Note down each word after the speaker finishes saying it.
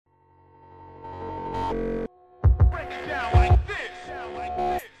Break it down like this.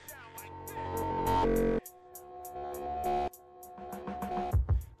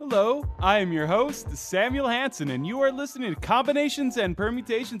 Hello, I am your host, Samuel Hansen, and you are listening to Combinations and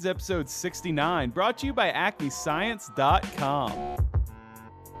Permutations episode 69, brought to you by AcmeScience.com.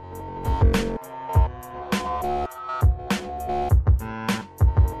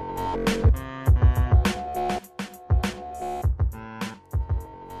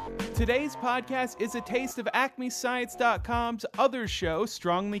 Today's podcast is a taste of AcmeScience.com's other show,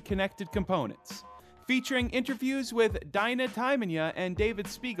 Strongly Connected Components. Featuring interviews with Dinah Timanya and David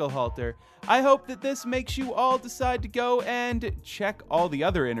Spiegelhalter. I hope that this makes you all decide to go and check all the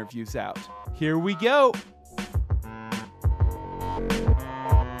other interviews out. Here we go!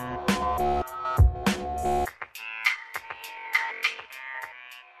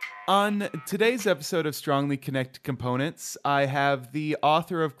 On today's episode of Strongly Connected Components, I have the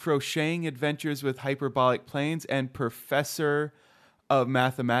author of Crocheting Adventures with Hyperbolic Planes and professor of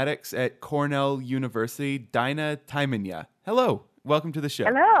mathematics at Cornell University, Dinah Timanya. Hello, welcome to the show.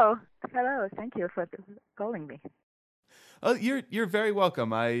 Hello, thank you for calling me. Oh, you're very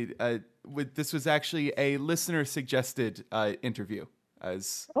welcome. This was actually a listener suggested interview.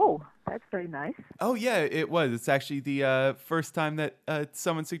 Oh, that's very nice. Oh yeah, it was. It's actually the first time that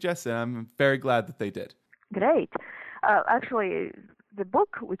someone suggested. I'm very glad that they did. Great. Actually, the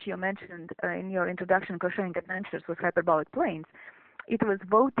book which you mentioned in your introduction, Crocheting Adventures with Hyperbolic Planes, it was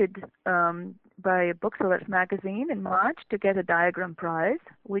voted by Booksellers magazine in March to get a diagram prize,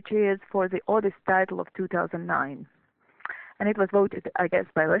 which is for the oddest title of 2009. And it was voted, I guess,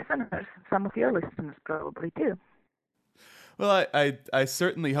 by listeners. Some of your listeners probably too. Well, I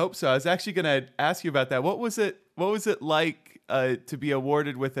certainly hope so. I was actually going to ask you about that. What was it like to be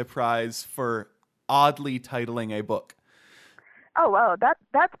awarded with a prize for oddly titling a book? Oh, well, that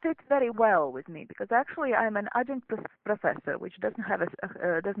fits very well with me because actually I'm an adjunct professor, which doesn't have a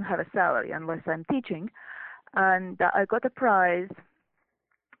salary unless I'm teaching, and I got a prize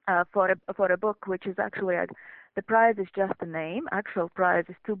for a book which is actually the prize is just a name. Actual prize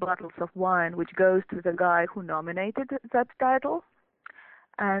is 2 bottles of wine, which goes to the guy who nominated that title.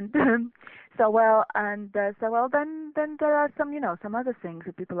 And then there are some other things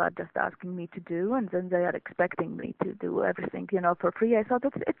that people are just asking me to do, and then they are expecting me to do everything for free. I thought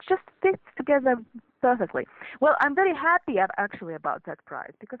it just fits together perfectly. Well, I'm very happy actually about that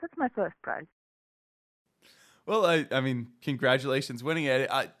prize because it's my first prize. Well, I mean, congratulations winning it.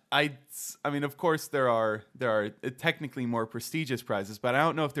 I mean, of course there are technically more prestigious prizes, but I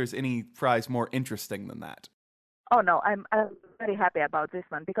don't know if there's any prize more interesting than that. Oh no, I'm very happy about this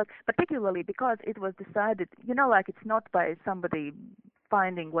one particularly because it was decided, it's not by somebody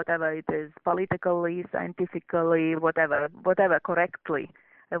finding whatever it is politically, scientifically, whatever correctly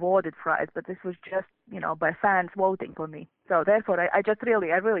awarded prize, but this was just, by fans voting for me. So therefore, I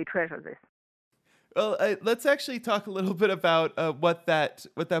really treasure this. Well, let's actually talk a little bit about what that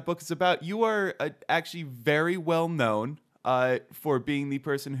book is about. You are actually very well known for being the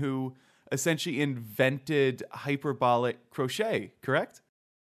person who essentially invented hyperbolic crochet, correct?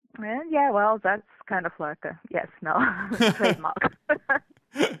 Yeah, well, that's kind of like a trademark.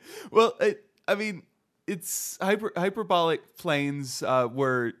 Well, I mean, it's hyperbolic planes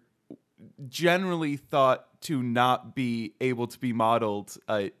were generally thought to not be able to be modeled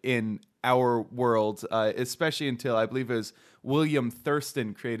in our world, especially until I believe it was William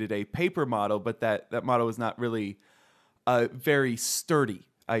Thurston created a paper model, but that model was not really very sturdy.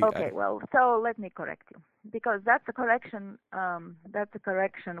 Well, so let me correct you because that's a correction.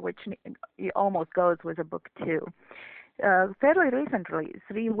 Which almost goes with a book too. Fairly recently,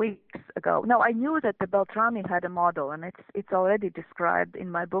 3 weeks ago. No, I knew that the Beltrami had a model, and it's already described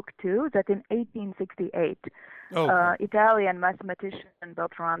in my book too. That in 1868, Italian mathematician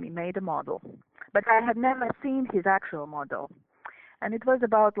Beltrami made a model, but I had never seen his actual model. And it was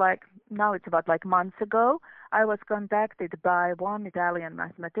about months ago, I was contacted by one Italian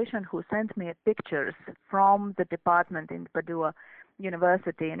mathematician who sent me pictures from the department in Padua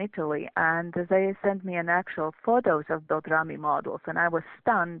University in Italy, and they sent me an actual photos of Beltrami models, and I was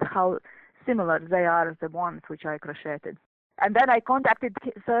stunned how similar they are as the ones which I crocheted. And then I contacted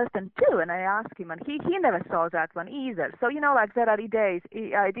Thurston too, and I asked him, and he never saw that one either. So, there are ideas,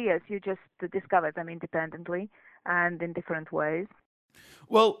 you just discover them independently and in different ways.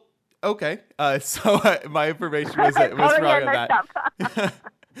 Well, okay. So my information was wrong on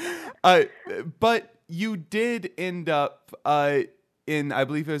that. But you did end up in, I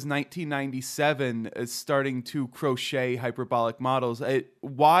believe it was 1997, starting to crochet hyperbolic models.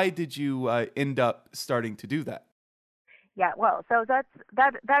 Why did you end up starting to do that? Yeah, well, so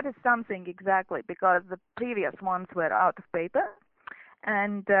that is something exactly because the previous ones were out of paper,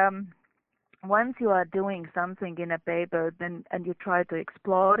 and once you are doing something in a paper, then and you try to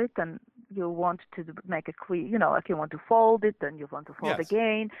explore it, and you want to make a like you want to fold it, and you want to fold Yes.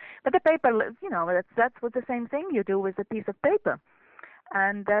 again, but the paper, that's what the same thing you do with a piece of paper,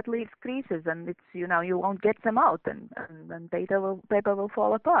 and that leaves creases, and it's you won't get them out, and paper will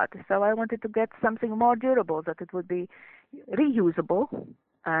fall apart. So I wanted to get something more durable, that it would be reusable,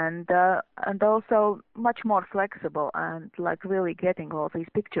 and also much more flexible, and like really getting all these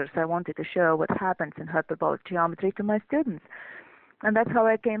pictures. I wanted to show what happens in hyperbolic geometry to my students, and that's how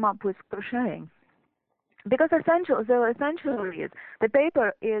I came up with crocheting. Because essentially is the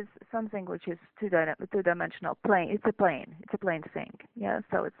paper is something which is two-dimensional plane. It's a plane. It's a plane thing. Yeah.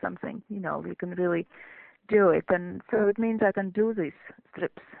 So it's something you can really do it, and so it means I can do these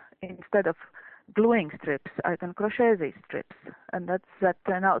strips instead of gluing strips. I can crochet these strips, and that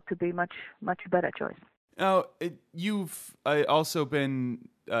turned out to be much better choice. Now, you've also been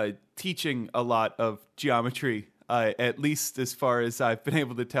teaching a lot of geometry, at least as far as I've been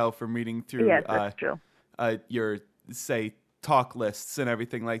able to tell from reading through Yes, that's true. your, say, talk lists and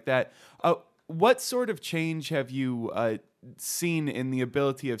everything like that. What sort of change have you seen in the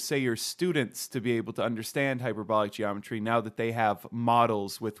ability of, say, your students to be able to understand hyperbolic geometry now that they have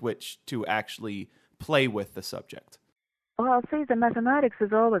models with which to actually play with the subject? Well, see, the mathematics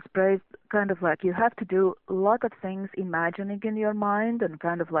is always praised kind of like you have to do a lot of things imagining in your mind and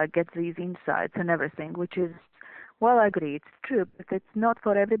kind of like get these insights and everything, which is, well, I agree, it's true, but it's not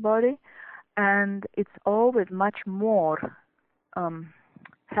for everybody. And it's always much more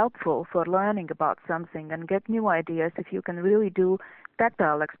helpful for learning about something and get new ideas if you can really do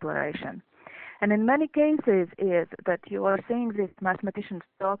tactile exploration. And in many cases is that you are seeing these mathematicians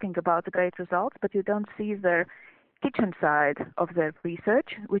talking about the great results, but you don't see their kitchen side of their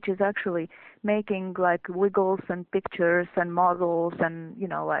research, which is actually making like wiggles and pictures and models and,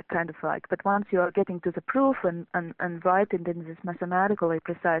 like kind of like, but once you are getting to the proof and writing in this mathematically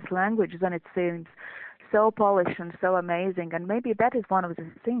precise language, then it seems so polished and so amazing. And maybe that is one of the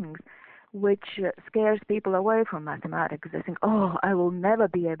things which scares people away from mathematics. They think, oh, I will never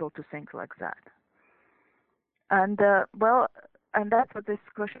be able to think like that. And, and that's what this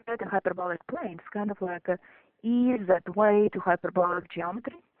crocheted hyperbolic plane is kind of like a ease that way to hyperbolic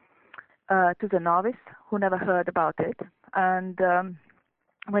geometry to the novice who never heard about it. And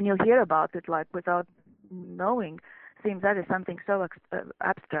when you hear about it, like without knowing, seems that is something so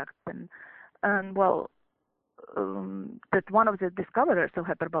abstract. And well, that one of the discoverers of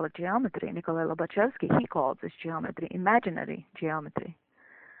hyperbolic geometry, Nikolai Lobachevsky, he called this geometry imaginary geometry.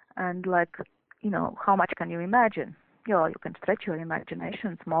 And like, how much can you imagine? You can stretch your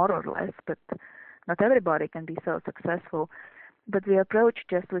imaginations more or less, but not everybody can be so successful. But the approach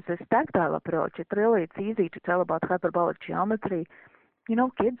just with this tactile approach, it's easy to tell about hyperbolic geometry.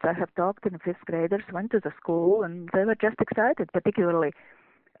 Kids I have talked to, fifth graders, went to the school and they were just excited, particularly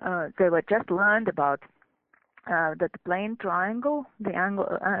they were just learned about that the plane triangle, the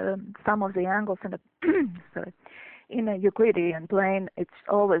angle, some of the angles in a sorry, in a Euclidean plane, it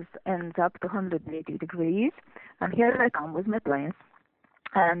always ends up to 180 degrees. And here I come with my planes,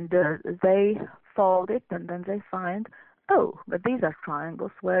 and they fold it, and then they find, oh, but these are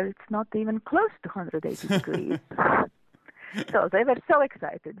triangles where it's not even close to 180 degrees. So they were so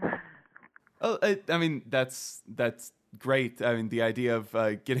excited. Oh, I mean, that's great. I mean, the idea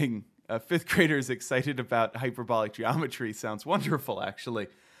of getting fifth graders excited about hyperbolic geometry sounds wonderful, actually.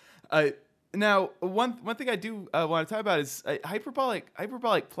 Now, one thing I do want to talk about is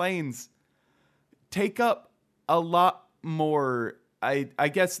hyperbolic planes take up a lot more. I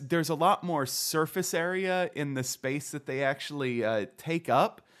guess there's a lot more surface area in the space that they actually take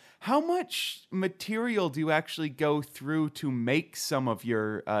up. How much material do you actually go through to make some of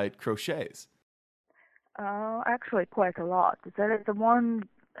your crochets? Actually, quite a lot. There is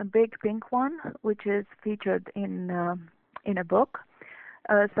a big pink one, which is featured in a book.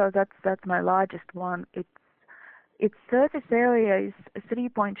 So that's my largest one. Its surface area is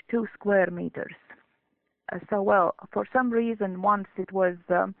 3.2 square meters. So well, for some reason, once it was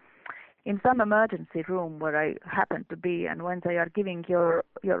in some emergency room where I happened to be, and when they are giving your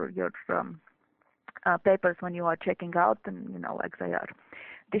papers when you are checking out, and like they are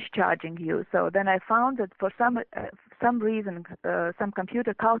discharging you. So then I found that for some reason, some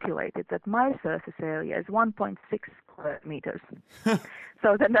computer calculated that my surface area is 1.6 square meters.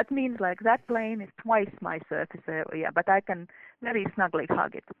 So then that means like that plane is twice my surface area, but I can very snugly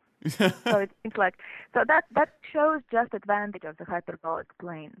hug it. So it seems like that shows just advantage of the hyperbolic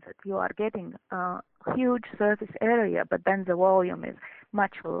plane, that you are getting a huge surface area, but then the volume is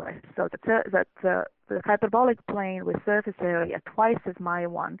much less. So the hyperbolic plane with surface area twice as my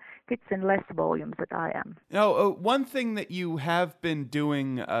one fits in less volumes than I am. Now, one thing that you have been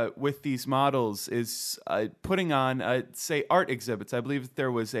doing with these models is putting on, say, art exhibits. I believe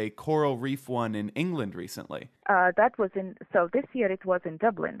there was a coral reef one in England recently. So this year it was in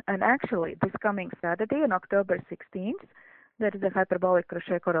Dublin, and actually this coming Saturday on October 16th, there is a hyperbolic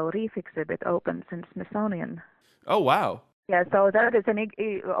crochet coral reef exhibit opens in Smithsonian. Oh, wow. Yeah, so that is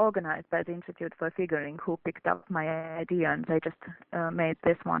organized by the Institute for Figuring, who picked up my idea, and they just made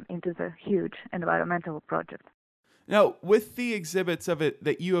this one into the huge environmental project. Now, with the exhibits of it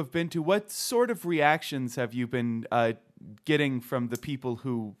that you have been to, what sort of reactions have you been getting from the people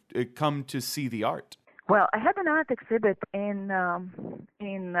who come to see the art? Well, I had an art exhibit in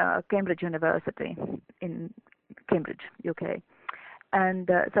Cambridge University, in Cambridge, UK. And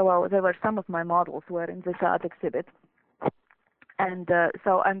so there were some of my models were in this art exhibit. And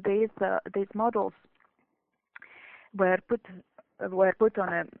these models were put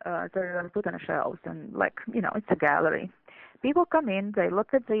on a shelves, and it's a gallery. People come in, they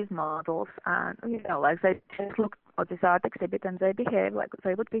look at these models, and they just look at this art exhibit, and they behave like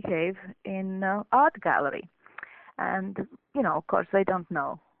they would behave in an art gallery. And of course, they don't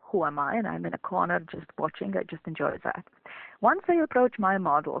know who am I, and I'm in a corner just watching. I just enjoy that. Once they approach my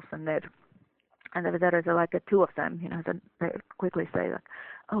models, and there is two of them, then they quickly say like,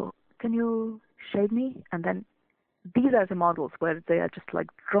 "Oh, can you shade me?" And then these are the models where they are just like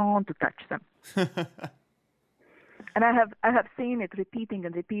drawn to touch them. And I have seen it repeating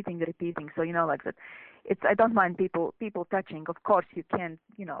and repeating. So like that, I don't mind people touching. Of course you can't,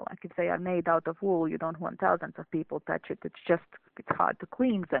 like if they are made out of wool, you don't want thousands of people touch it. It's hard to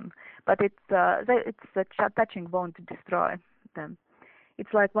clean them. But it's a touching won't destroy them.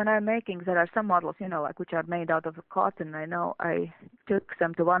 It's like when I'm making, there are some models, which are made out of cotton. I know I took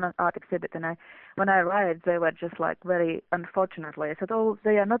them to one art exhibit, and when I arrived, they were just like very unfortunately. I said, "Oh,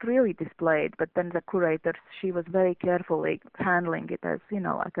 they are not really displayed." But then the curator, she was very carefully handling it as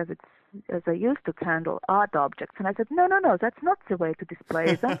as I used to handle art objects. And I said, "No, that's not the way to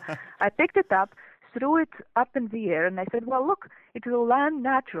display them." I picked it up, threw it up in the air, and I said, "Well, look, it will land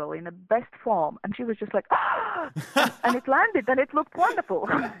naturally in the best form." And she was just like, "Ah!" and it landed, and it looked wonderful.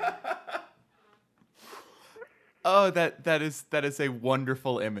 Oh, that is a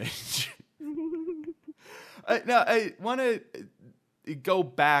wonderful image. Now, I want to go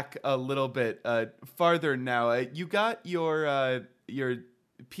back a little bit farther. Now, you got your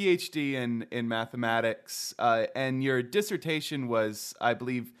PhD in mathematics, and your dissertation was, I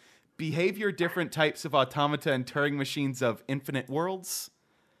believe, behavior different types of automata and Turing machines of infinite worlds.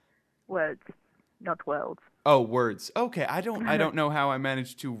 Words, not worlds. Oh, words. Okay, I don't know how I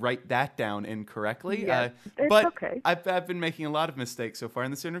managed to write that down incorrectly. Yeah, it's but okay. I've been making a lot of mistakes so far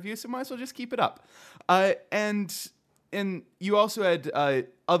in this interview, so might as well just keep it up. And you also had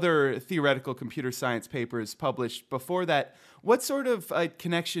other theoretical computer science papers published before that. What sort of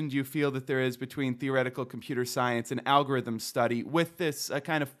connection do you feel that there is between theoretical computer science and algorithm study with this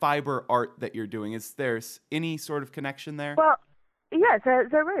kind of fiber art that you're doing? Is there any sort of connection there? Well, yes,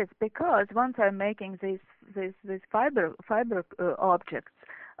 there is, because once I'm making these fiber objects,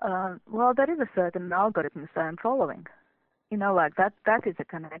 there is a certain algorithm that I'm following. Like that is a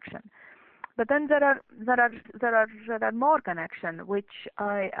connection. But then there are more connection, which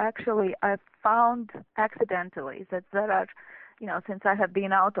I found accidentally, that there are, since I have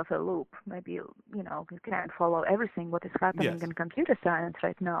been out of a loop, maybe you can't follow everything what is happening Yes. in computer science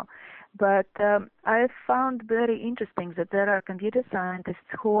right now. But I found very interesting that there are computer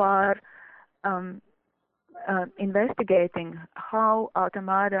scientists who are investigating how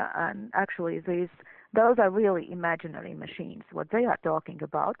automata and actually those are really imaginary machines, what they are talking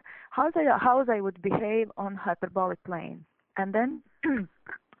about, how they would behave on hyperbolic plane. And then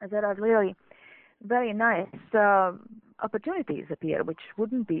there are really very nice opportunities appear, which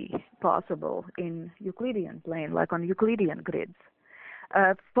wouldn't be possible in Euclidean plane, like on Euclidean grids.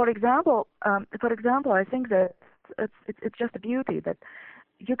 For example, I think that it's just a beauty that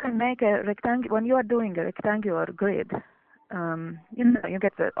you can make a rectangle when you are doing a rectangular grid. You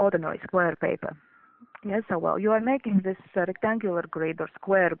get the ordinary square paper. Yes, so well, you are making this rectangular grid or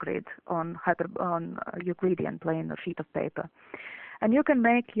square grid on Euclidean plane or sheet of paper, and you can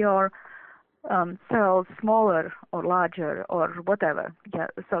make your cells smaller or larger or whatever. Yeah,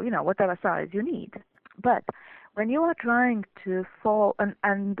 so whatever size you need. But when you are trying to fold,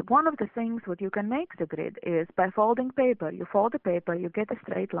 and one of the things what you can make the grid is by folding paper. You fold the paper, you get a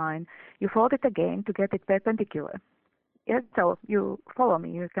straight line, you fold it again to get it perpendicular. Yes, so you follow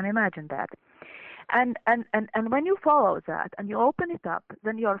me, you can imagine that. And when you follow that and you open it up,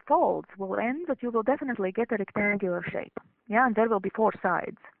 then your folds will end, but you will definitely get a rectangular shape. Yeah, and there will be four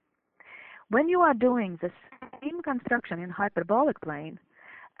sides. When you are doing the same construction in hyperbolic plane,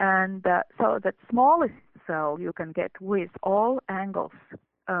 and so that smallest cell you can get with all angles,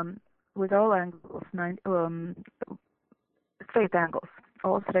 straight angles,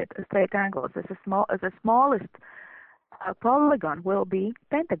 all straight angles. The smallest polygon will be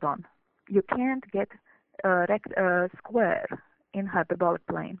pentagon. You can't get a square in hyperbolic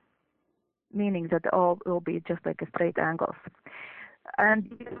plane, meaning that all will be just like a straight angles.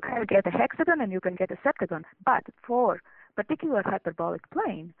 And you can get a hexagon and you can get a septagon, but for particular hyperbolic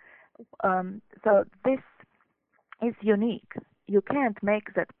plane, so this is unique. You can't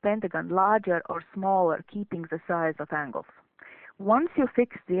make that pentagon larger or smaller, keeping the size of angles. Once you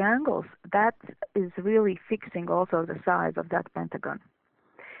fix the angles, that is really fixing also the size of that pentagon.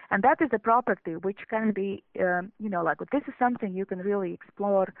 And that is a property which can be, like this is something you can really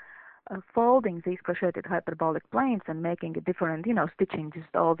explore, folding these crocheted hyperbolic planes and making a different, stitching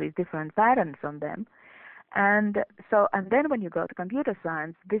just all these different patterns on them. And then when you go to computer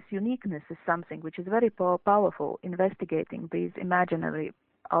science, this uniqueness is something which is very powerful, investigating these imaginary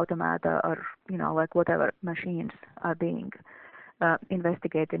automata or, whatever machines are being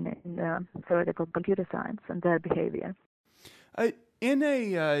investigated in theoretical computer science and their behavior. In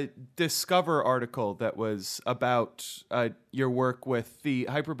a Discover article that was about your work with the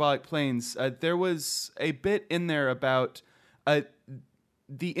hyperbolic planes, there was a bit in there about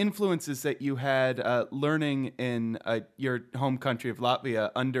the influences that you had learning in your home country of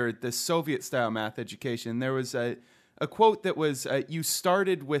Latvia under the Soviet-style math education. There was a quote that was, you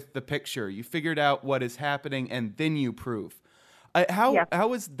started with the picture, you figured out what is happening, and then you prove.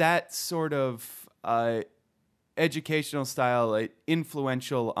 How is that sort of educational style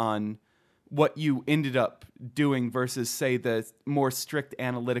influential on what you ended up doing versus, say, the more strict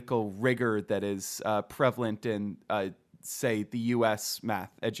analytical rigor that is prevalent in, say, the U.S.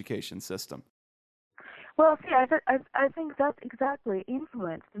 math education system? Well, see, I think that exactly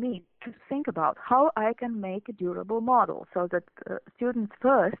influenced me to think about how I can make a durable model so that students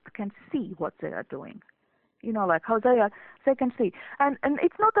first can see what they are doing. How they can see, and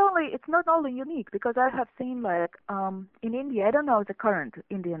it's not only unique, because I have seen in India, I don't know the current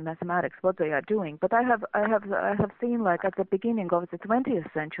Indian mathematics what they are doing, but I have seen at the beginning of the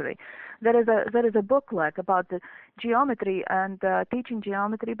 20th century, there is a book about the geometry and teaching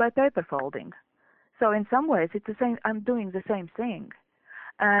geometry by paper folding. So in some ways it's the same. I'm doing the same thing.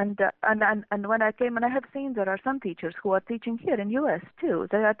 And when I came, and I have seen there are some teachers who are teaching here in U.S. too.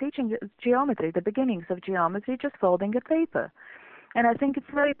 They are teaching geometry, the beginnings of geometry, just folding a paper. And I think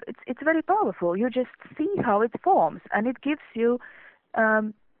it's very powerful. You just see how it forms, and it gives you,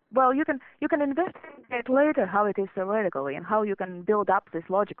 you can investigate later how it is theoretically and how you can build up this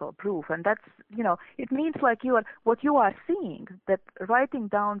logical proof. And that's, it means what you are seeing, that writing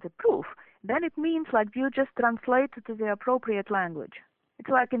down the proof, then it means you just translate it to the appropriate language. It's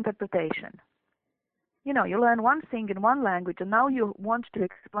like interpretation. You learn one thing in one language, and now you want to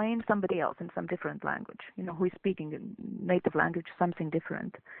explain somebody else in some different language, who is speaking in native language, something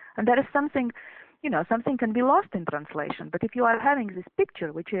different. And there is something, something can be lost in translation. But if you are having this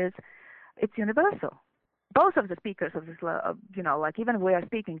picture, it's universal. Both of the speakers of this, even we are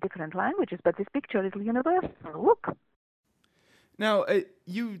speaking different languages, but this picture is universal. Look. Now,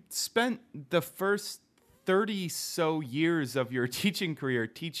 you spent the first 30 so years of your teaching career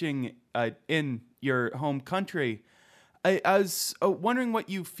teaching in your home country. I was wondering what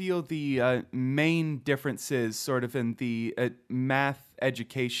you feel the main differences sort of in the math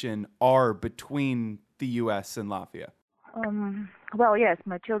education are between the U.S. and Latvia. Well, yes,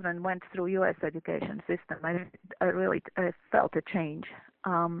 my children went through U.S. education system. I really felt a change.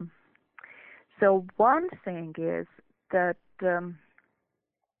 So one thing is that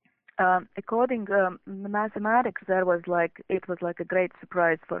according mathematics, it was like a great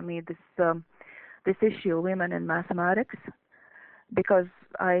surprise for me, this issue, women in mathematics, because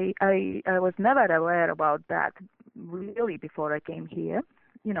I was never aware about that really before I came here.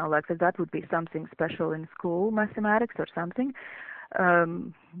 That would be something special in school, mathematics or something. We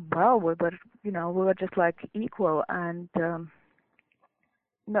were just equal, and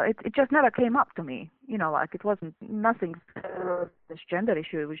it just never came up to me. It wasn't nothing. This gender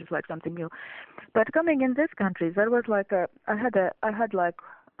issue, it was just something new. But coming in this country, there was I had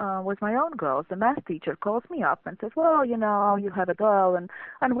with my own girls. The math teacher calls me up and says, well, you have a girl,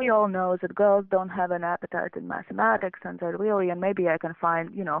 and we all know that girls don't have an appetite in mathematics, and maybe I can find,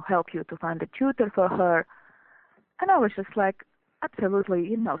 help you to find a tutor for her. And I was just like,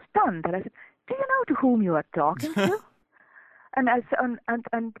 absolutely, stunned. And I said, do you know to whom you are talking to? And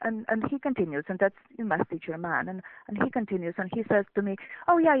and he continues, and that's the math teacher man, and he continues, and he says to me,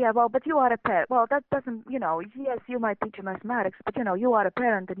 oh yeah, well, but you are a parent. Well, that doesn't, yes, you might teach mathematics, but you are a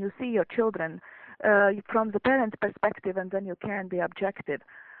parent, and you see your children from the parent's perspective, and then you can be objective.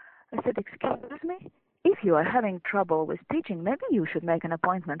 I said, excuse me, if you are having trouble with teaching, maybe you should make an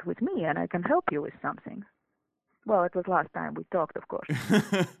appointment with me, and I can help you with something. Well, it was last time we talked, of course.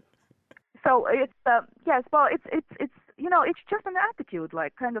 So it's yes, well, it's it's just an attitude,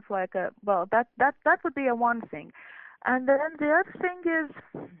 like kind of like that would be a one thing, and then the other thing is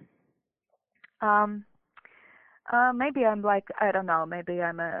maybe I'm like, I don't know, maybe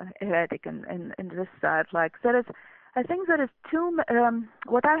I'm a heretic in this side. Like I think there is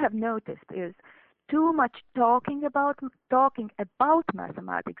what I have noticed is too much talking about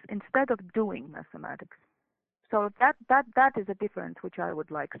mathematics instead of doing mathematics. So that is a difference which I would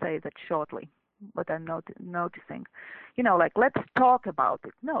like say that shortly, what I'm noticing. Like, let's talk about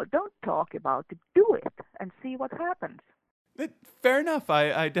it. No, don't talk about it. Do it and see what happens. Fair enough.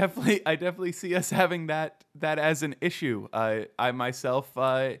 I definitely see us having that as an issue. I myself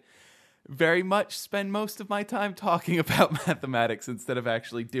very much spend most of my time talking about mathematics instead of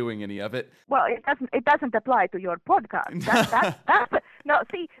actually doing any of it. Well, it doesn't apply to your podcast. No.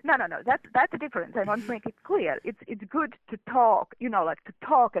 That's the difference. I want to make it clear. It's good to talk, like to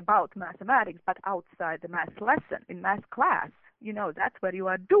talk about mathematics, but outside the math lesson, in math class, that's where you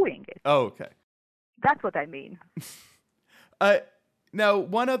are doing it. Oh, okay. That's what I mean. Now,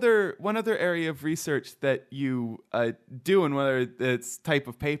 one other area of research that you do, and whether it's type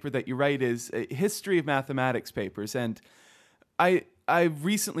of paper that you write, is a history of mathematics papers. And I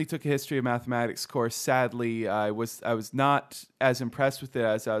recently took a history of mathematics course. Sadly, I was not as impressed with it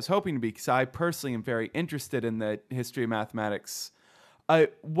as I was hoping to be, because I personally am very interested in the history of mathematics.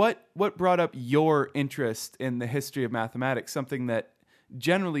 What brought up your interest in the history of mathematics? Something that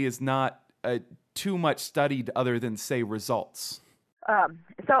generally is not too much studied, other than, say, results.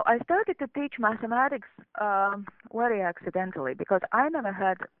 So I started to teach mathematics very accidentally, because I never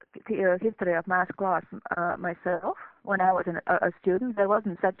had history of math class myself. When I was a student, there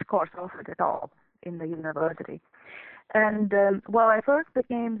wasn't such course offered at all in the university. And I first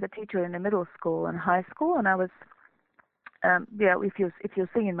became the teacher in the middle school and high school, and I was if you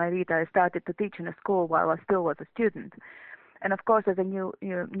see in my read, I started to teach in a school while I still was a student. And of course, as a new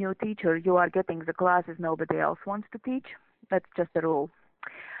teacher, you are getting the classes nobody else wants to teach. That's just a rule.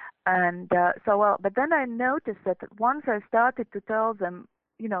 And but then I noticed that once I started to tell them,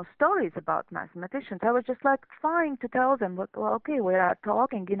 stories about mathematicians, I was just like trying to tell them, okay, we are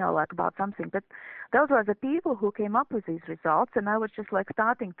talking, like about something. But those were the people who came up with these results, and I was just like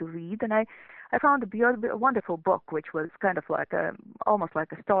starting to read, and I found a wonderful book, which was kind of like almost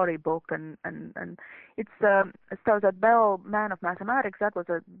like a story book, and it's so that Bell, Man of Mathematics, that was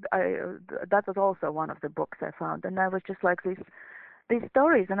also one of the books I found, and I was just like these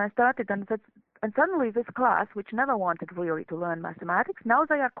stories, and I started, and suddenly this class, which never wanted really to learn mathematics, now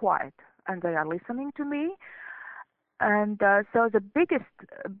they are quiet and they are listening to me. And so the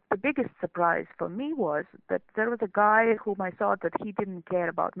biggest surprise for me was that there was a guy whom I thought that he didn't care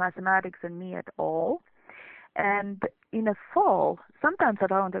about mathematics and me at all. And in the fall, sometimes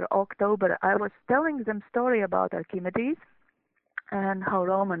around October, I was telling them story about Archimedes and how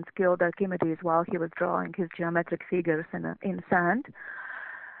Romans killed Archimedes while he was drawing his geometric figures in sand.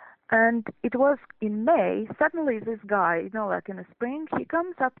 And it was in May, suddenly this guy, like in the spring, he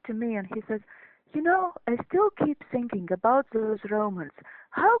comes up to me and he says, I still keep thinking about those Romans.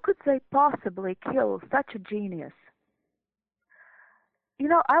 How could they possibly kill such a genius?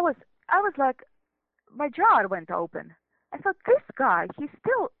 I was like, my jaw went open. I thought, this guy, he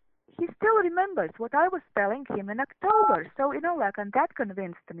still remembers what I was telling him in October. So, and that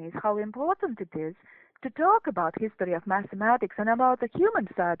convinced me how important it is to talk about history of mathematics and about the human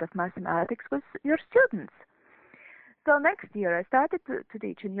side of mathematics with your students. So next year I started to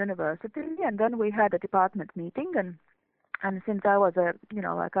teach in university, and then we had a department meeting, and since I was I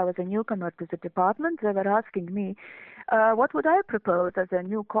was a newcomer to the department, they were asking me what would I propose as a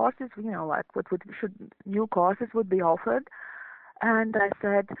new courses, new courses would be offered. And I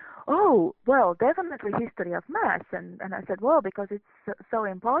said, oh, well, definitely history of math. And I said, well, because it's so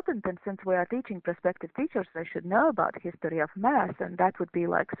important, and since we are teaching prospective teachers, they should know about history of math, and that would be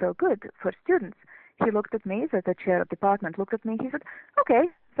like so good for students. He looked at me, the chair of department looked at me, he said, okay,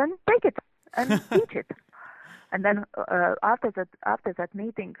 then take it and teach it. And then after that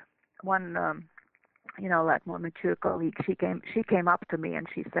meeting, one like more mature colleague, she came up to me and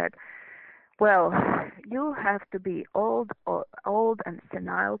she said, "Well, you have to be old and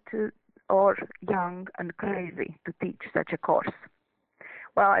senile or young and crazy to teach such a course."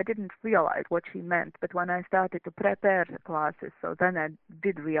 Well, I didn't realize what she meant, but when I started to prepare the classes, so then I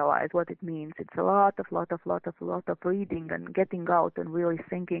did realize what it means. It's a lot of reading and getting out and really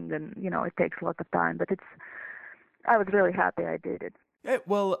thinking, and it takes a lot of time. But I was really happy I did it.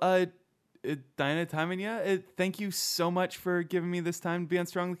 Well, Diana Taimania, thank you so much for giving me this time to be on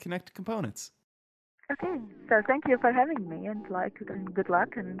Strongly Connected Components. Okay, so thank you for having me, and good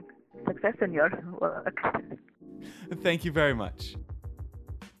luck and success in your work. Thank you very much.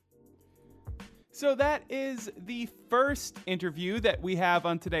 So that is the first interview that we have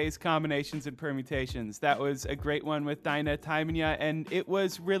on today's Combinations and Permutations. That was a great one with Diana Taimania, and it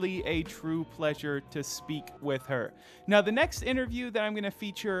was really a true pleasure to speak with her. Now, the next interview that I'm going to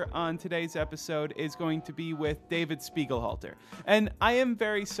feature on today's episode is going to be with David Spiegelhalter. And I am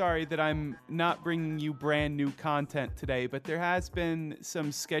very sorry that I'm not bringing you brand new content today, but there has been some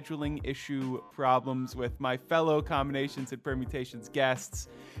scheduling issue problems with my fellow Combinations and Permutations guests,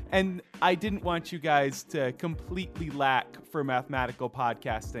 and I didn't want you guys to completely lack for mathematical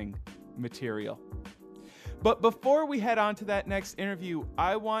podcasting material. But before we head on to that next interview,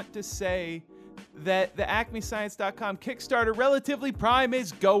 I want to say that the AcmeScience.com Kickstarter Relatively Prime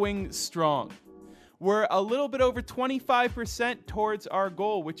is going strong. We're a little bit over 25% towards our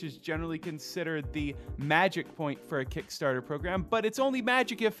goal, which is generally considered the magic point for a Kickstarter program, but it's only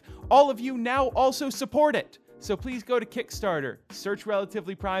magic if all of you now also support it. So please go to Kickstarter, search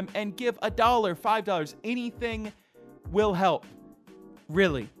Relatively Prime, and give $1, $5, anything will help.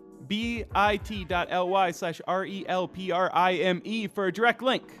 Really. bit.ly/RELPRIME for a direct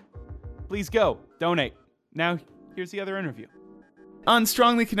link. Please go, donate. Now, here's the other interview. On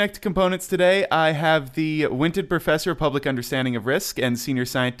Strongly Connected Components today, I have the Winted Professor of Public Understanding of Risk and Senior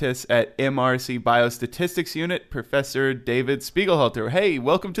Scientist at MRC Biostatistics Unit, Professor David Spiegelhalter. Hey,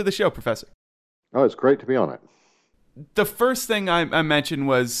 welcome to the show, Professor. Oh, it's great to be on it. The first thing I mentioned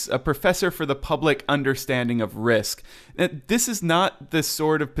was a professor for the public understanding of risk. This is not the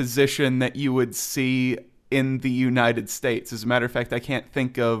sort of position that you would see in the United States. As a matter of fact, I can't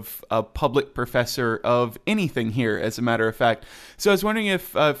think of a public professor of anything here, as a matter of fact. So I was wondering if,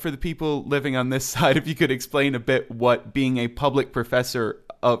 for the people living on this side, if you could explain a bit what being a public professor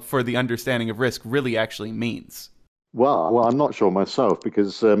for the understanding of risk really actually means. Well, I'm not sure myself,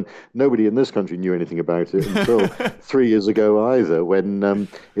 because nobody in this country knew anything about it until 3 years ago either, when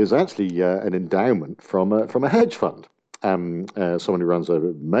it was actually an endowment from a hedge fund. Someone who runs a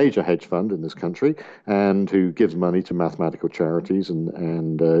major hedge fund in this country and who gives money to mathematical charities,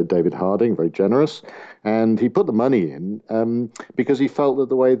 and David Harding, very generous. And he put the money in because he felt that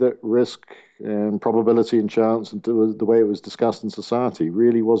the way that risk and probability and chance and the way it was discussed in society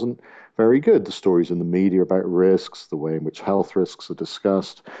really wasn't very good. The stories in the media about risks, the way in which health risks are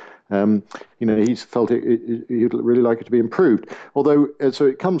discussed, he felt he'd really like it to be improved. Although, so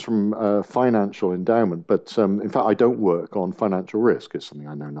it comes from financial endowment, but in fact, I don't work on financial risk. It's something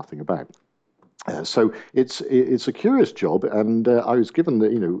I know nothing about. So it's a curious job, and I was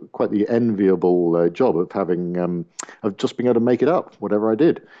given quite the enviable job of having of just being able to make it up, whatever I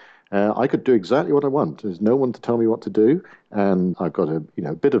did. I could do exactly what I want. There's no one to tell me what to do, and I've got a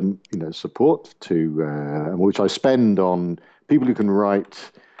bit of support to which I spend on people who can write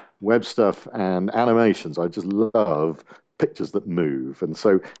web stuff and animations. I just love pictures that move, and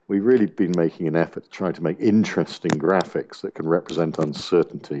so we've really been making an effort to try to make interesting graphics that can represent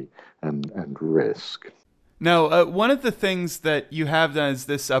uncertainty and risk. Now, one of the things that you have done is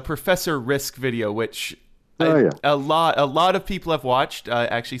this Professor Risk video, which a lot of people have watched,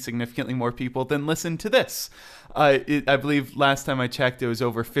 actually significantly more people than listened to this. I believe last time I checked, it was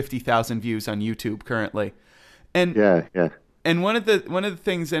over 50,000 views on YouTube currently. And yeah. And one of the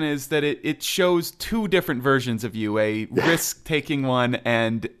things in it is that it shows two different versions of you, a risk-taking one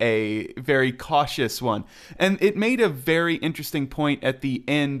and a very cautious one. And it made a very interesting point at the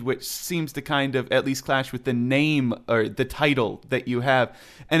end, which seems to kind of at least clash with the name or the title that you have.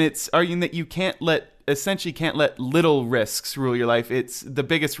 And it's arguing that you essentially can't let little risks rule your life. It's the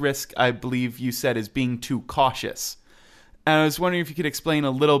biggest risk, I believe you said, is being too cautious. And I was wondering if you could explain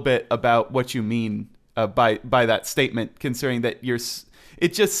a little bit about what you mean by that statement, considering that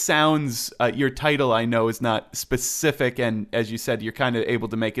it just sounds, your title I know is not specific, and as you said, you're kind of able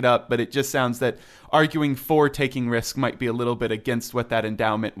to make it up, but it just sounds that arguing for taking risk might be a little bit against what that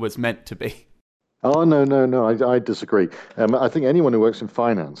endowment was meant to be. Oh no, no, no! I disagree. I think anyone who works in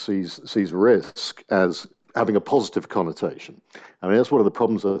finance sees risk as having a positive connotation. I mean, that's one of the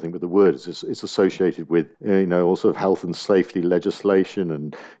problems I think with the word is it's associated with all sort of health and safety legislation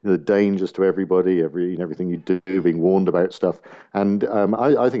and the dangers to everybody, everything you do, being warned about stuff. And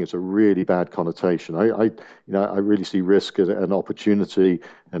I think it's a really bad connotation. I really see risk as an opportunity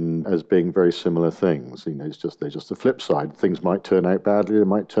and as being very similar things. They're just the flip side. Things might turn out badly, they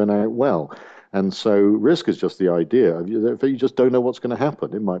might turn out well. And so risk is just the idea of that you just don't know what's going to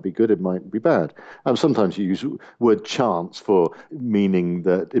happen. It might be good, it might be bad. Sometimes you use word chance for meaning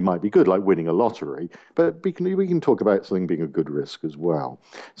that it might be good, like winning a lottery. But we can talk about something being a good risk as well.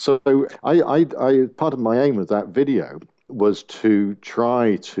 So I part of my aim of that video was to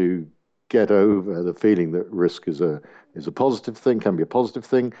try to get over the feeling that risk is a positive thing, can be a positive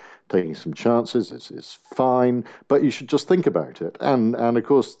thing. Taking some chances is fine, but you should just think about it. And of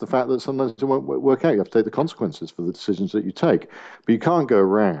course, the fact that sometimes it won't work out, you have to take the consequences for the decisions that you take. But you can't go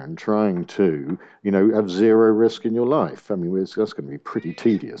around trying to, have zero risk in your life. I mean, that's going to be pretty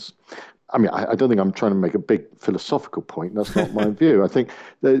tedious. I mean, I don't think I'm trying to make a big philosophical point. That's not my view. I think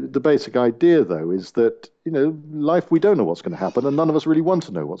the basic idea, though, is that life, we don't know what's going to happen, and none of us really want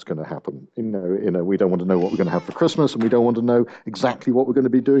to know what's going to happen. We don't want to know what we're going to have for Christmas, and we don't want to know exactly what we're going to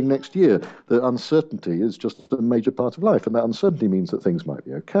be doing next year. The uncertainty is just a major part of life, and that uncertainty means that things might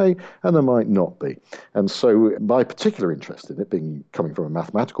be okay, and they might not be. And so, my particular interest in it, being coming from a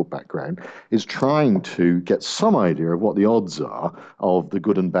mathematical background, is trying to get some idea of what the odds are of the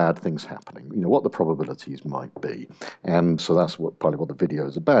good and bad things happening. What the probabilities might be, and so that's partly what the video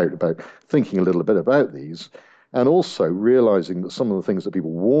is about thinking a little bit about these. And also realizing that some of the things that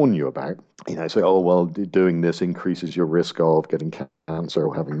people warn you about, say, oh, well, doing this increases your risk of getting cancer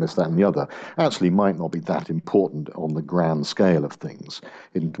or having this, that, and the other, actually might not be that important on the grand scale of things.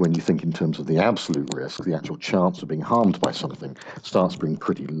 When you think in terms of the absolute risk, the actual chance of being harmed by something starts being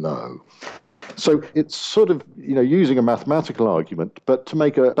pretty low. So it's sort of, using a mathematical argument, but to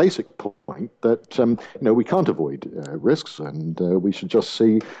make a basic point that, we can't avoid risks, and we should just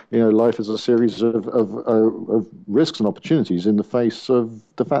see, life as a series of risks and opportunities in the face of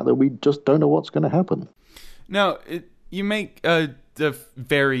the fact that we just don't know what's going to happen. Now, you make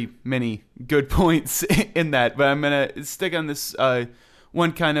very many good points in that, but I'm going to stick on this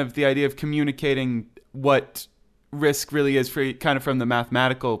one, kind of the idea of communicating what risk really is for kind of from the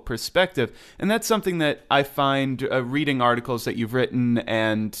mathematical perspective. And that's something that I find reading articles that you've written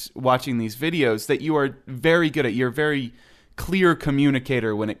and watching these videos that you are very good at. You're a very clear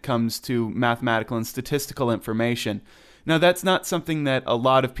communicator when it comes to mathematical and statistical information. Now, that's not something that a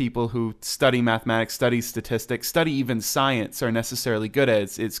lot of people who study mathematics, study statistics, study even science are necessarily good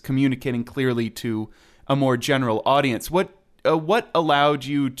at. It's communicating clearly to a more general audience. What allowed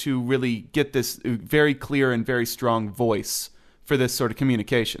you to really get this very clear and very strong voice for this sort of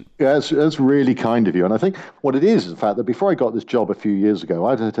communication? Yeah, that's really kind of you. And I think what it is the fact that before I got this job a few years ago,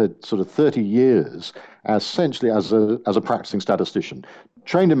 I'd had sort of 30 years essentially as a practicing statistician,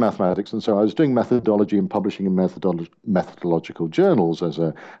 trained in mathematics, and so I was doing methodology and publishing in methodological journals as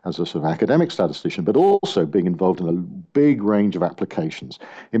a sort of academic statistician, but also being involved in a big range of applications,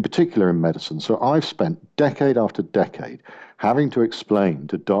 in particular in medicine. So I've spent decade after decade having to explain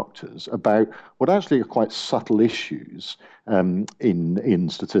to doctors about what actually are quite subtle issues in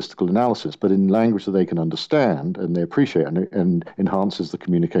statistical analysis, but in language that they can understand and they appreciate, and enhances the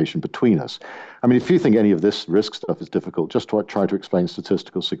communication between us. I mean, if you think any of this risk stuff is difficult, just try to explain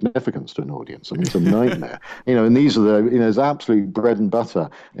statistical significance to an audience. I mean, it's a nightmare. And these are the absolute bread and butter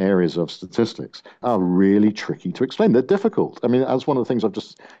areas of statistics are really tricky to explain. They're difficult. I mean, as one of the things I've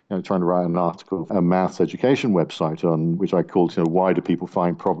just trying to write an article, a maths education website on which I called, why do people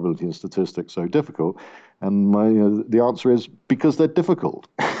find probability and statistics so difficult? And the answer is because they're difficult.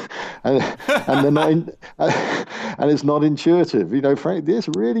 and they're not and it's not intuitive. Frankly, it's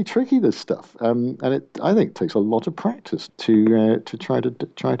really tricky, this stuff. And I think takes a lot of practice to try to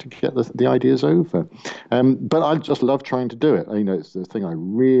get the ideas over. But I just love trying to do it. It's the thing I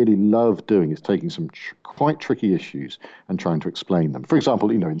really love doing is taking some quite tricky issues and trying to explain them. For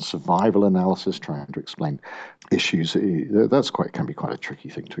example, in survival analysis, trying to explain issues, can be quite a tricky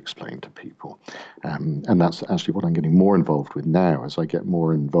thing to explain to people. And that's actually what I'm getting more involved with now as I get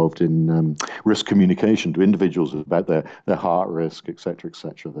more involved in risk communication to individuals about their heart risk, et cetera,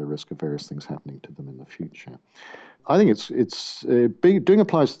 their risk of various things happening to them in the future. I think doing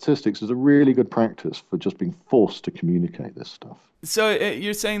applied statistics is a really good practice for just being forced to communicate this stuff. So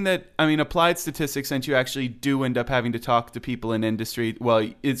you're saying that, I mean, applied statistics, since you actually do end up having to talk to people in industry, well,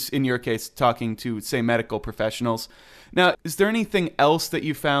 it's in your case talking to, say, medical professionals. Now, is there anything else that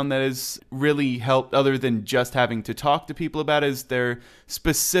you found that has really helped other than just having to talk to people about it? Is there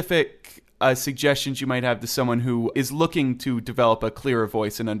specific suggestions you might have to someone who is looking to develop a clearer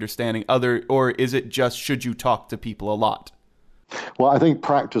voice and understanding or is it just should you talk to people a lot? Well, I think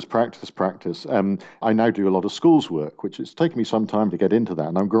practice, practice, practice. I now do a lot of schools work, which it's taken me some time to get into that.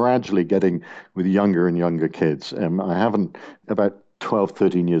 And I'm gradually getting with younger and younger kids. I haven't, about 12,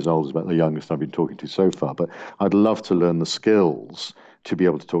 13 years old is about the youngest I've been talking to so far, but I'd love to learn the skills to be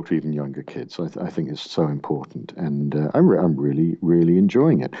able to talk to even younger kids. I think it's so important, and I'm really, really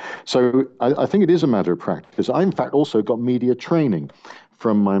enjoying it. So I think it is a matter of practice. I, in fact, also got media training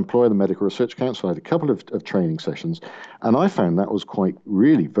from my employer, the Medical Research Council. I had a couple of training sessions, and I found that was quite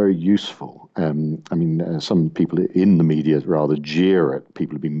really very useful. Some people in the media rather jeer at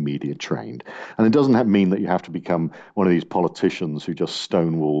people who've been media trained, and it doesn't mean that you have to become one of these politicians who just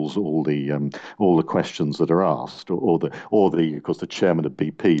stonewalls all the questions that are asked, or of course the chairman of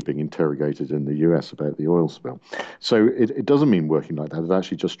BP being interrogated in the US about the oil spill. So it doesn't mean working like that. It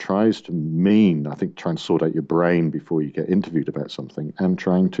actually just tries to mean, I think, trying to sort out your brain before you get interviewed about something, and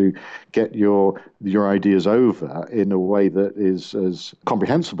trying to get your ideas over in a way that is as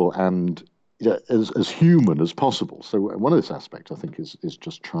comprehensible and as human as possible. So one of this aspects, I think, is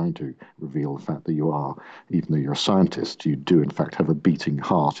just trying to reveal the fact that you are, even though you're a scientist, you do in fact have a beating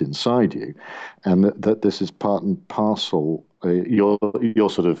heart inside you, and that this is part and parcel. Your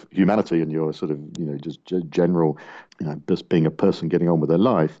sort of humanity and your sort of just general just being a person getting on with their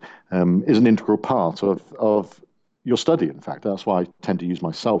life is an integral part of your study. In fact, that's why I tend to use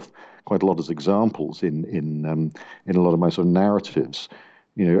myself quite a lot as examples in a lot of my sort of narratives,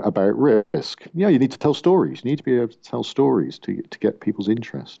 about risk. You need to tell stories. You need to be able to tell stories to get people's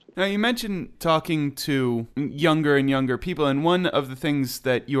interest. Now, you mentioned talking to younger and younger people, and one of the things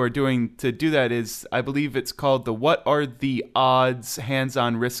that you are doing to do that is, I believe it's called the What Are the Odds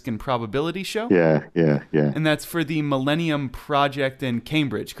Hands-on Risk and Probability Show? Yeah. And that's for the Millennium Project in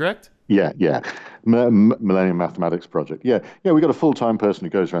Cambridge, correct? Yeah. Millennium Mathematics Project. Yeah. We got a full-time person who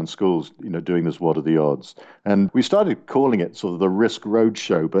goes around schools, doing this. What are the odds? And we started calling it sort of the Risk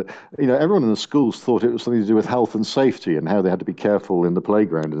Roadshow, but everyone in the schools thought it was something to do with health and safety and how they had to be careful in the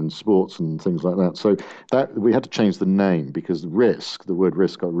playground and in sports and things like that. So that we had to change the name because the word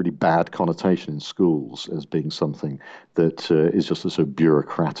risk, got a really bad connotation in schools as being something that is just a sort of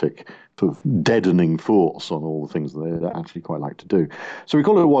bureaucratic, sort of deadening force on all the things that they actually quite like to do. So we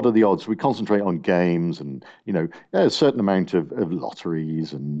call it What Are the Odds? We concentrate on games and, a certain amount of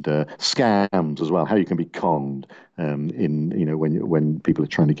lotteries and scams as well, how you can be conned when people are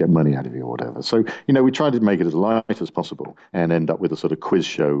trying to get money out of you or whatever. So, we try to make it as light as possible and end up with a sort of quiz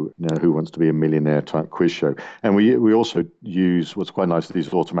show, Who Wants to Be a Millionaire type quiz show. And we also use what's quite nice,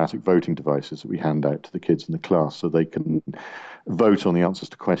 these automatic voting devices that we hand out to the kids in the class so they can vote on the answers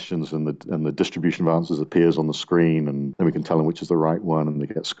to questions, and the distribution of answers appears on the screen, and then we can tell them which is the right one, and they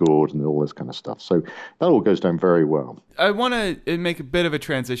get scored and all this kind of stuff. So that all goes down very well. I want to make a bit of a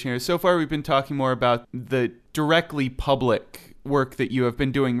transition here. So far, we've been talking more about the directly public work that you have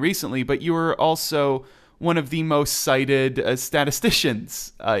been doing recently, but you are also one of the most cited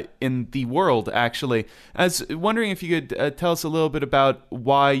statisticians in the world, actually. I was wondering if you could tell us a little bit about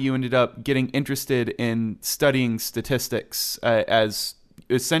why you ended up getting interested in studying statistics as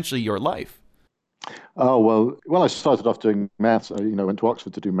essentially your life. Oh, well, I started off doing maths. I went to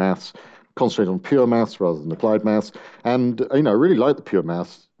Oxford to do maths, concentrated on pure maths rather than applied maths. And, I really liked the pure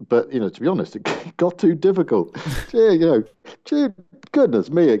maths. But, to be honest, it got too difficult. Goodness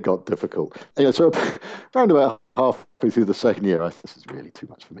me, it got difficult. So around about halfway through the second year, this is really too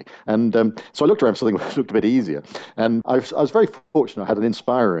much for me. And so I looked around for something that looked a bit easier. And I was very fortunate. I had an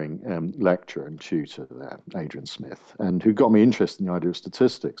inspiring lecturer and tutor there, Adrian Smith, and who got me interested in the idea of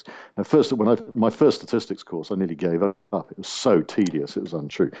statistics. At first, my first statistics course, I nearly gave up. It was so tedious, it was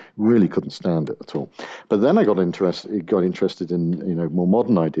untrue. Really couldn't stand it at all. But then I got interested in more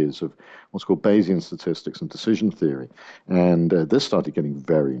modern ideas of what's called Bayesian statistics and decision theory. And this started getting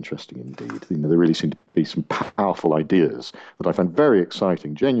very interesting indeed. There really seemed to be some powerful ideas that I found very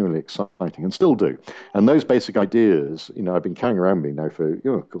exciting, genuinely exciting, and still do. And those basic ideas, I've been carrying around me now for,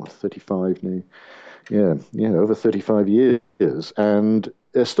 35 now. Yeah, over 35 years. And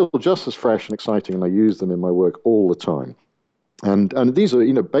they're still just as fresh and exciting, and I use them in my work all the time. And these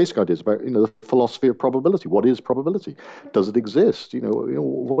are, basic ideas about, the philosophy of probability. What is probability? Does it exist?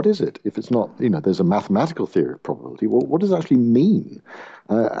 What is it? If it's not, there's a mathematical theory of probability. Well, what does it actually mean?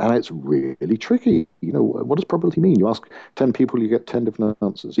 And it's really tricky. What does probability mean? You ask 10 people, you get 10 different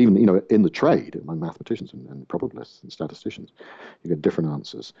answers. Even, in the trade, among mathematicians and probabilists and statisticians, you get different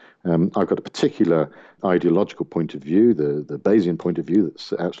answers. I've got a particular ideological point of view, the Bayesian point of view,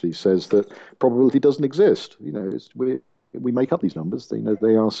 that actually says that probability doesn't exist. We make up these numbers.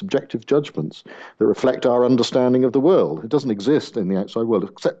 They are subjective judgments that reflect our understanding of the world. It doesn't exist in the outside world,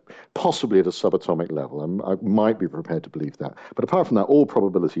 except possibly at a subatomic level. I might be prepared to believe that. But apart from that, all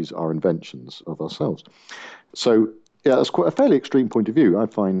probabilities are inventions of ourselves. So, yeah, that's quite a fairly extreme point of view. I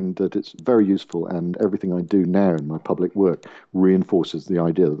find that it's very useful, and everything I do now in my public work reinforces the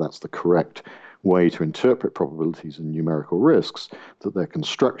idea that that's the correct way to interpret probabilities and numerical risks, that they're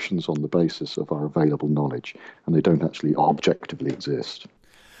constructions on the basis of our available knowledge, and they don't actually objectively exist.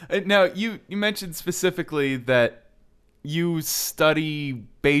 Now, you mentioned specifically that you study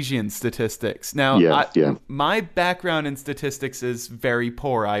Bayesian statistics. Now, Yeah. My background in statistics is very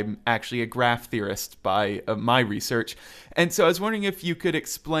poor. I'm actually a graph theorist by my research. And so I was wondering if you could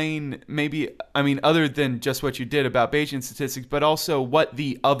explain other than just what you did about Bayesian statistics, but also what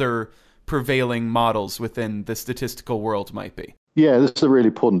the other prevailing models within the statistical world might be. Yeah, this is a really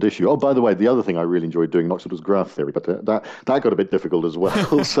important issue. Oh, by the way, the other thing I really enjoyed doing in Oxford was graph theory, but that got a bit difficult as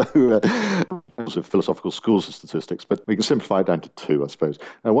well. So, also philosophical schools of statistics, but we can simplify it down to two, I suppose.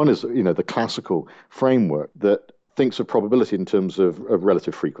 And one is, the classical framework that thinks of probability in terms of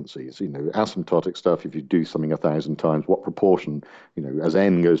relative frequencies. Asymptotic stuff. If you do something 1,000 times, what proportion, as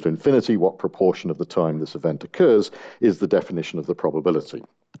n goes to infinity, what proportion of the time this event occurs is the definition of the probability.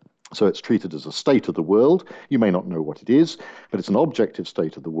 So it's treated as a state of the world. You may not know what it is, but it's an objective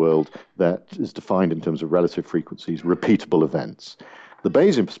state of the world that is defined in terms of relative frequencies, repeatable events. The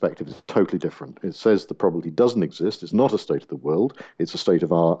Bayesian perspective is totally different. It says the probability doesn't exist. It's not a state of the world. It's a state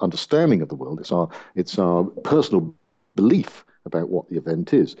of our understanding of the world. It's our personal belief about what the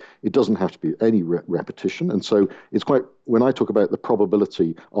event is. It doesn't have to be any repetition. And so it's when I talk about the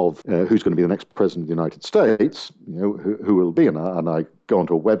probability of who's going to be the next president of the United States, who will be, and I go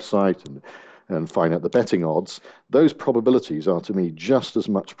onto a website and find out the betting odds, those probabilities are to me just as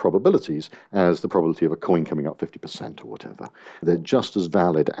much probabilities as the probability of a coin coming up 50% or whatever. They're just as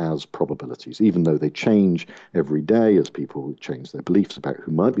valid as probabilities, even though they change every day as people change their beliefs about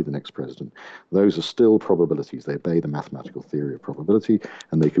who might be the next president. Those are still probabilities. They obey the mathematical theory of probability,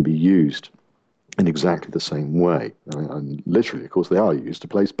 and they can be used in exactly the same way. And literally, of course, they are used to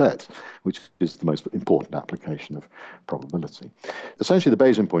place bets, which is the most important application of probability. Essentially, the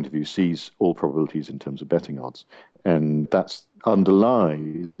Bayesian point of view sees all probabilities in terms of betting odds, and that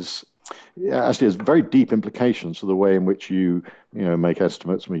underlies actually has very deep implications for the way in which you make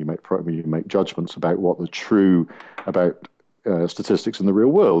estimates, when you make judgments about what the true about statistics in the real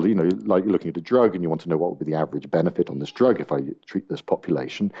world. Like you're looking at a drug and you want to know what would be the average benefit on this drug if I treat this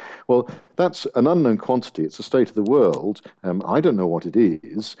population. Well, that's an unknown quantity. It's a state of the world. I don't know what it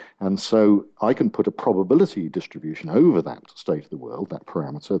is. And so I can put a probability distribution over that state of the world, that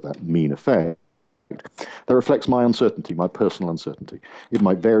parameter, that mean effect, that reflects my uncertainty, my personal uncertainty. It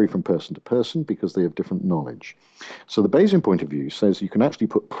might vary from person to person because they have different knowledge. So the Bayesian point of view says you can actually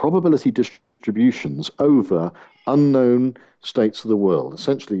put probability distributions over unknown states of the world,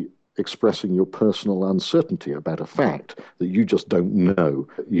 essentially expressing your personal uncertainty about a fact that you just don't know,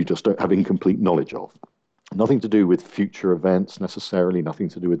 you just don't have incomplete knowledge of. Nothing to do with future events necessarily, nothing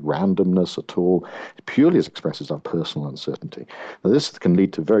to do with randomness at all. It purely expresses our personal uncertainty. Now, this can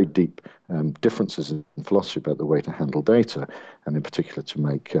lead to very deep differences in philosophy about the way to handle data, and in particular to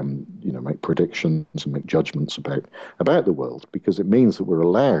make predictions and make judgments about the world, because it means that we're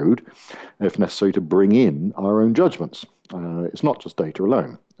allowed, if necessary, to bring in our own judgments. It's not just data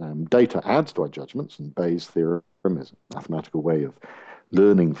alone. Data adds to our judgments, and Bayes' theorem is a mathematical way of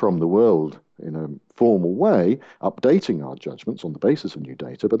learning from the world in a formal way, updating our judgments on the basis of new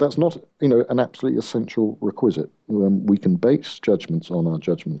data, but that's not, an absolutely essential requisite. We can base judgments on our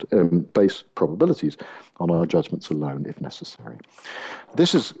judgment, base probabilities on our judgments alone, if necessary.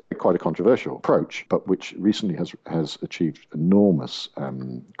 This is quite a controversial approach, but which recently has achieved enormous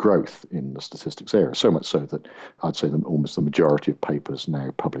growth in the statistics area, so much so that I'd say that almost the majority of papers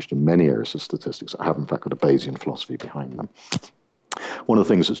now published in many areas of statistics have, in fact, got a Bayesian philosophy behind them. One of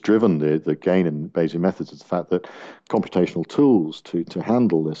the things that's driven the gain in Bayesian methods is the fact that computational tools to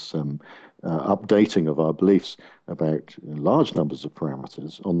handle this updating of our beliefs about large numbers of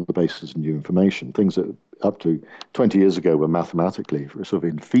parameters on the basis of new information, things that up to 20 years ago were mathematically sort of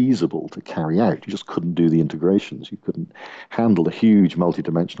infeasible to carry out. You just couldn't do the integrations. You couldn't handle the huge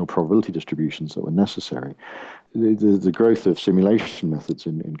multi-dimensional probability distributions that were necessary. The growth of simulation methods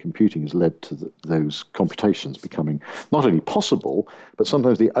in computing has led to those computations becoming not only possible, but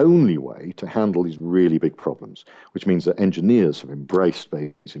sometimes the only way to handle these really big problems, which means that engineers have embraced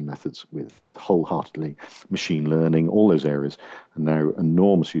Bayesian methods with wholeheartedly. Machine learning, all those areas are now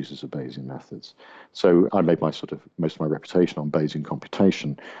enormous users of Bayesian methods. So I made most of my reputation on Bayesian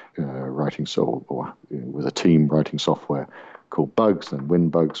computation, with a team writing software called Bugs, then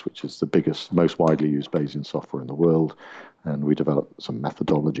WinBugs, which is the biggest, most widely used Bayesian software in the world. And we developed some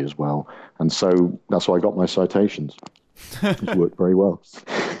methodology as well. And so that's why I got my citations. It's worked very well.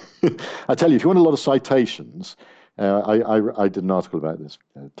 I tell you, if you want a lot of citations, I did an article about this,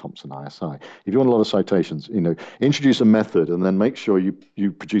 Thompson ISI. If you want a lot of citations, introduce a method and then make sure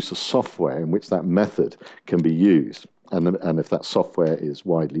you produce a software in which that method can be used. And if that software is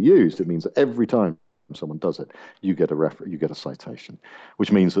widely used, it means that every time someone does it, you get a citation,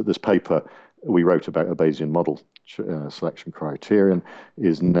 which means that this paper we wrote about a Bayesian model selection criterion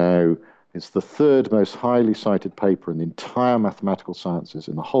it's the third most highly cited paper in the entire mathematical sciences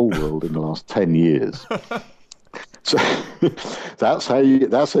in the whole world in the last 10 years. So that's how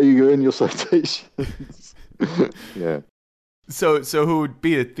you earn your citations. Yeah. So who would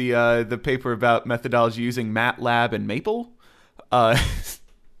beat it? The paper about methodology using MATLAB and Maple?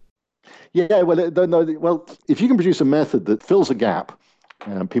 Yeah, well, if you can produce a method that fills a gap,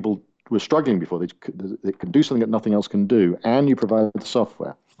 people were struggling before, they can do something that nothing else can do, and you provide the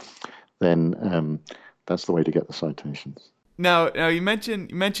software, then that's the way to get the citations. Now you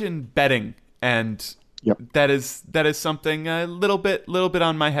mentioned betting, and yep. that is something a little bit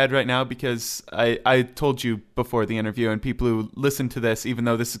on my head right now, because I told you before the interview, and people who listen to this, even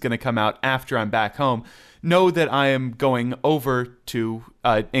though this is going to come out after I'm back home, know that I am going over to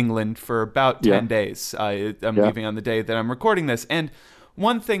England for about 10 days. I'm leaving on the day that I'm recording this. And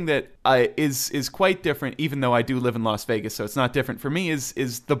one thing that is quite different, even though I do live in Las Vegas, so it's not different for me,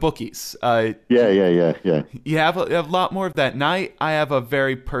 is the bookies. Yeah. You have a lot more of that. And I have a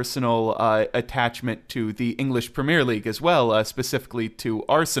very personal attachment to the English Premier League as well, specifically to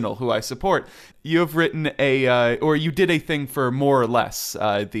Arsenal, who I support. You have written you did a thing for More or Less,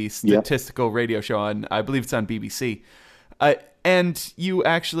 the statistical radio show on, I believe it's on BBC. And you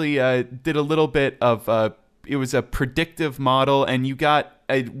actually did a little bit of it was a predictive model, and you got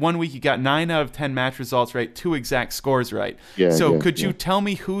 1 week you got 9 out of 10 match results right, 2 exact scores right. Could you tell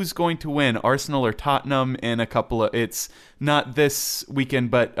me who's going to win, Arsenal or Tottenham, in a couple of, it's not this weekend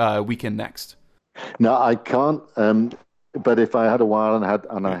but weekend next? No, I can't. But if I had a while and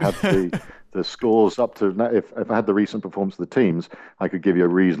I had the scores up to, if I had the recent performance of the teams, I could give you a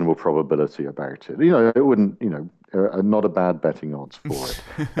reasonable probability about it. It wouldn't, not a bad betting odds for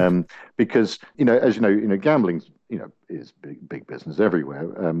it, because as gambling, is big business everywhere.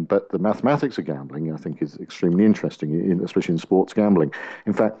 But the mathematics of gambling, I think, is extremely interesting, especially in sports gambling.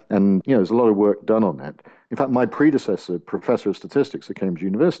 In fact, and there's a lot of work done on that. In fact, my predecessor, professor of statistics at Cambridge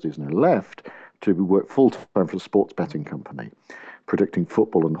University, has now left to work full-time for a sports betting company, predicting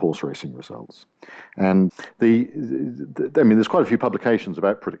football and horse racing results. And there's quite a few publications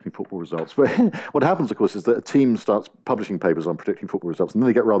about predicting football results. But what happens, of course, is that a team starts publishing papers on predicting football results, and then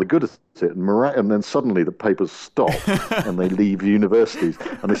they get rather good at it, and then suddenly the papers stop, and they leave universities,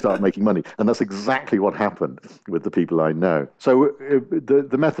 and they start making money. And that's exactly what happened with the people I know. So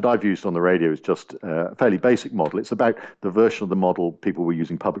the method I've used on the radio is just a fairly basic model. It's about the version of the model people were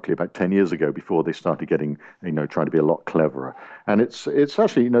using publicly about 10 years ago, before they started getting, trying to be a lot cleverer. And it's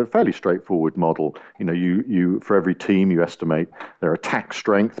actually, a fairly straightforward model. You for every team, you estimate their attack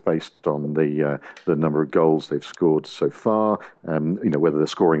strength based on the number of goals they've scored so far, whether they're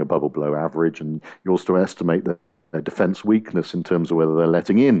scoring above or below average, and you also estimate their defense weakness in terms of whether they're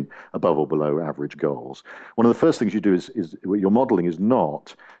letting in above or below average goals. One of the first things you do is your modeling is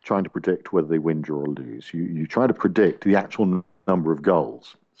not trying to predict whether they win, draw, or lose. You try to predict the actual number of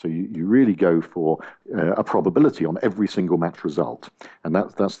goals. So you really go for a probability on every single match result, and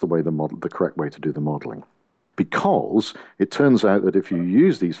that's the correct way to do the modeling. Because it turns out that if you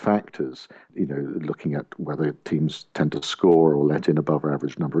use these factors, looking at whether teams tend to score or let in above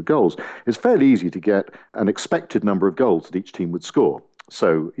average number of goals, it's fairly easy to get an expected number of goals that each team would score.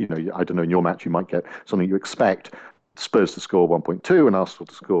 So, I don't know, in your match you might get something you expect Spurs to score 1.2 and Arsenal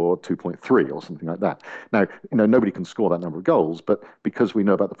to score 2.3 or something like that. Now, nobody can score that number of goals, but because we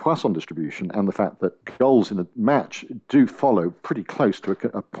know about the Poisson distribution and the fact that goals in a match do follow pretty close to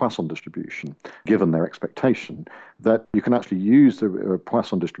a Poisson distribution, given their expectation, that you can actually use the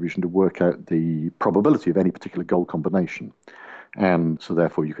Poisson distribution to work out the probability of any particular goal combination. And so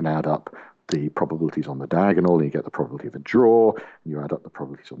therefore you can add up the probabilities on the diagonal, and you get the probability of a draw, and you add up the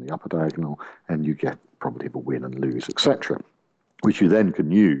probabilities on the upper diagonal, and you get probability of a win and lose, etc., which you then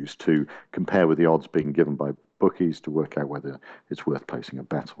can use to compare with the odds being given by bookies to work out whether it's worth placing a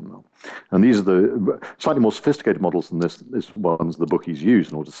bet or not. And these are the slightly more sophisticated models than this ones the bookies use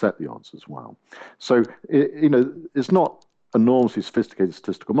in order to set the odds as well. So, it's not enormously sophisticated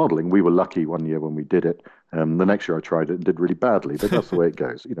statistical modeling. We were lucky one year when we did it. The next year I tried it and did really badly, but that's the way it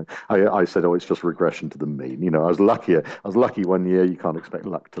goes. I said, oh, it's just regression to the mean. I was lucky one year. You can't expect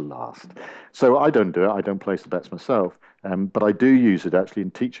luck to last. So I don't do it. I don't place the bets myself. But I do use it actually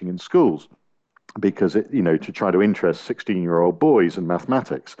in teaching in schools, because to try to interest 16-year-old boys in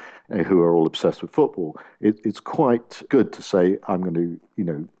mathematics who are all obsessed with football, it's quite good to say, I'm going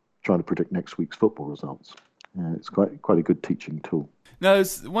to, try to predict next week's football results. It's quite a good teaching tool. Now,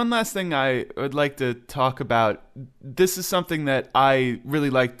 there's one last thing I would like to talk about. This is something that I really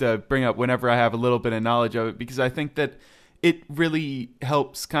like to bring up whenever I have a little bit of knowledge of it, because I think that it really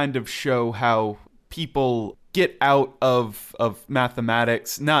helps kind of show how people get out of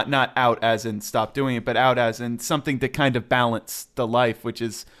mathematics, not out as in stop doing it, but out as in something to kind of balance the life, which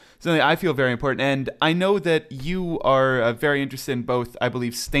is something I feel very important. And I know that you are very interested in both, I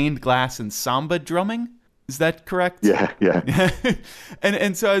believe, stained glass and samba drumming. Is that correct? Yeah.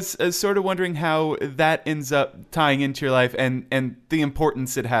 and so I was sort of wondering how that ends up tying into your life and the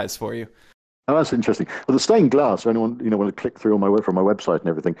importance it has for you. Oh, that's interesting. Well, the stained glass, for anyone want to click through on from my website and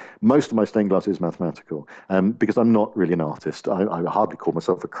everything, most of my stained glass is mathematical, because I'm not really an artist. I hardly call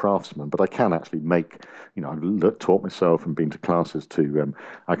myself a craftsman, but I can actually make, I've taught myself and been to classes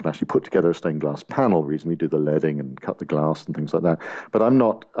I can actually put together a stained glass panel, reasonably do the leading and cut the glass and things like that. But I'm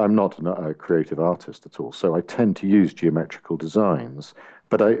not a creative artist at all. So I tend to use geometrical designs.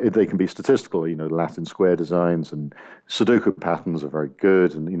 But they can be statistical, Latin square designs and Sudoku patterns are very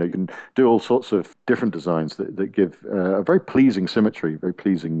good. And, you can do all sorts of different designs that give a very pleasing symmetry, very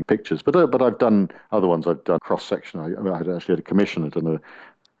pleasing pictures. But I've done other ones. I've done cross-section. I actually had a commission. I'd done a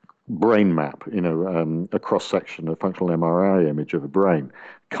brain map, a cross-section, a functional MRI image of a brain,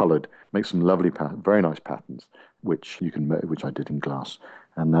 colored, make some lovely very nice patterns, which I did in glass.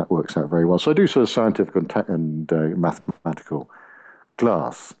 And that works out very well. So I do sort of scientific and mathematical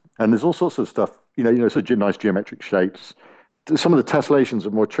glass, and there's all sorts of stuff, sort of nice geometric shapes. Some of the tessellations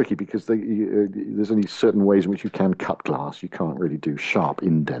are more tricky because there's only certain ways in which you can cut glass. You can't really do sharp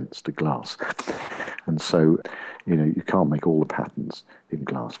indents to glass, and so you can't make all the patterns in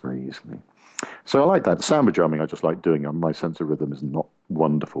glass very easily. So I like that. Samba drumming, I just like doing. My sense of rhythm is not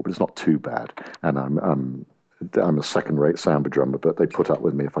wonderful, but it's not too bad, and I'm a second-rate samba drummer, but they put up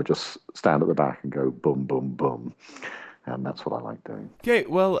with me if I just stand at the back and go boom, boom, boom. And that's what I like doing. Okay,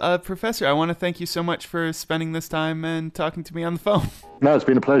 well, Professor, I want to thank you so much for spending this time and talking to me on the phone. No, it's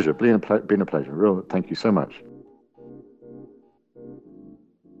been a pleasure. Been a pleasure. Thank you so much.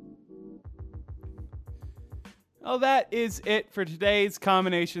 Well, that is it for today's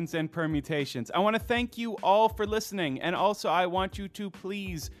Combinations and Permutations. I want to thank you all for listening, and also I want you to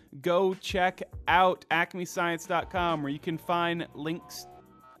please go check out acmescience.com, where you can find links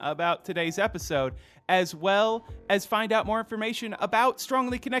about today's episode, as well as find out more information about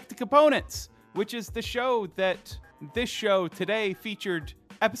Strongly Connected Components, which is the show that this show today featured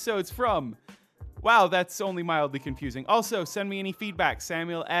episodes from. Wow, that's only mildly confusing. Also, send me any feedback,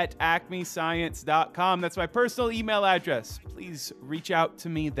 samuel@acmescience.com. That's my personal email address. Please reach out to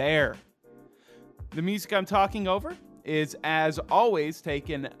me there. The music I'm talking over is, as always,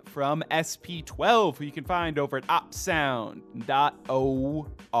 taken from SP12, who you can find over at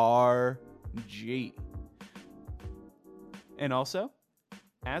opsound.org. And also,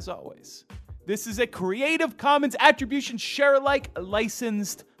 as always, this is a Creative Commons Attribution Share-alike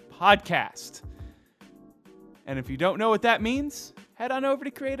licensed podcast. And if you don't know what that means, head on over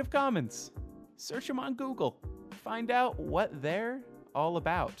to Creative Commons. Search them on Google. Find out what they're all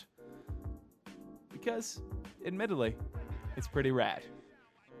about. Because, admittedly, it's pretty rad.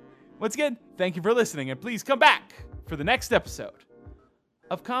 Once again, thank you for listening, and please come back for the next episode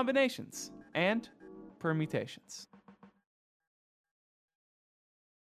of Combinations and Permutations.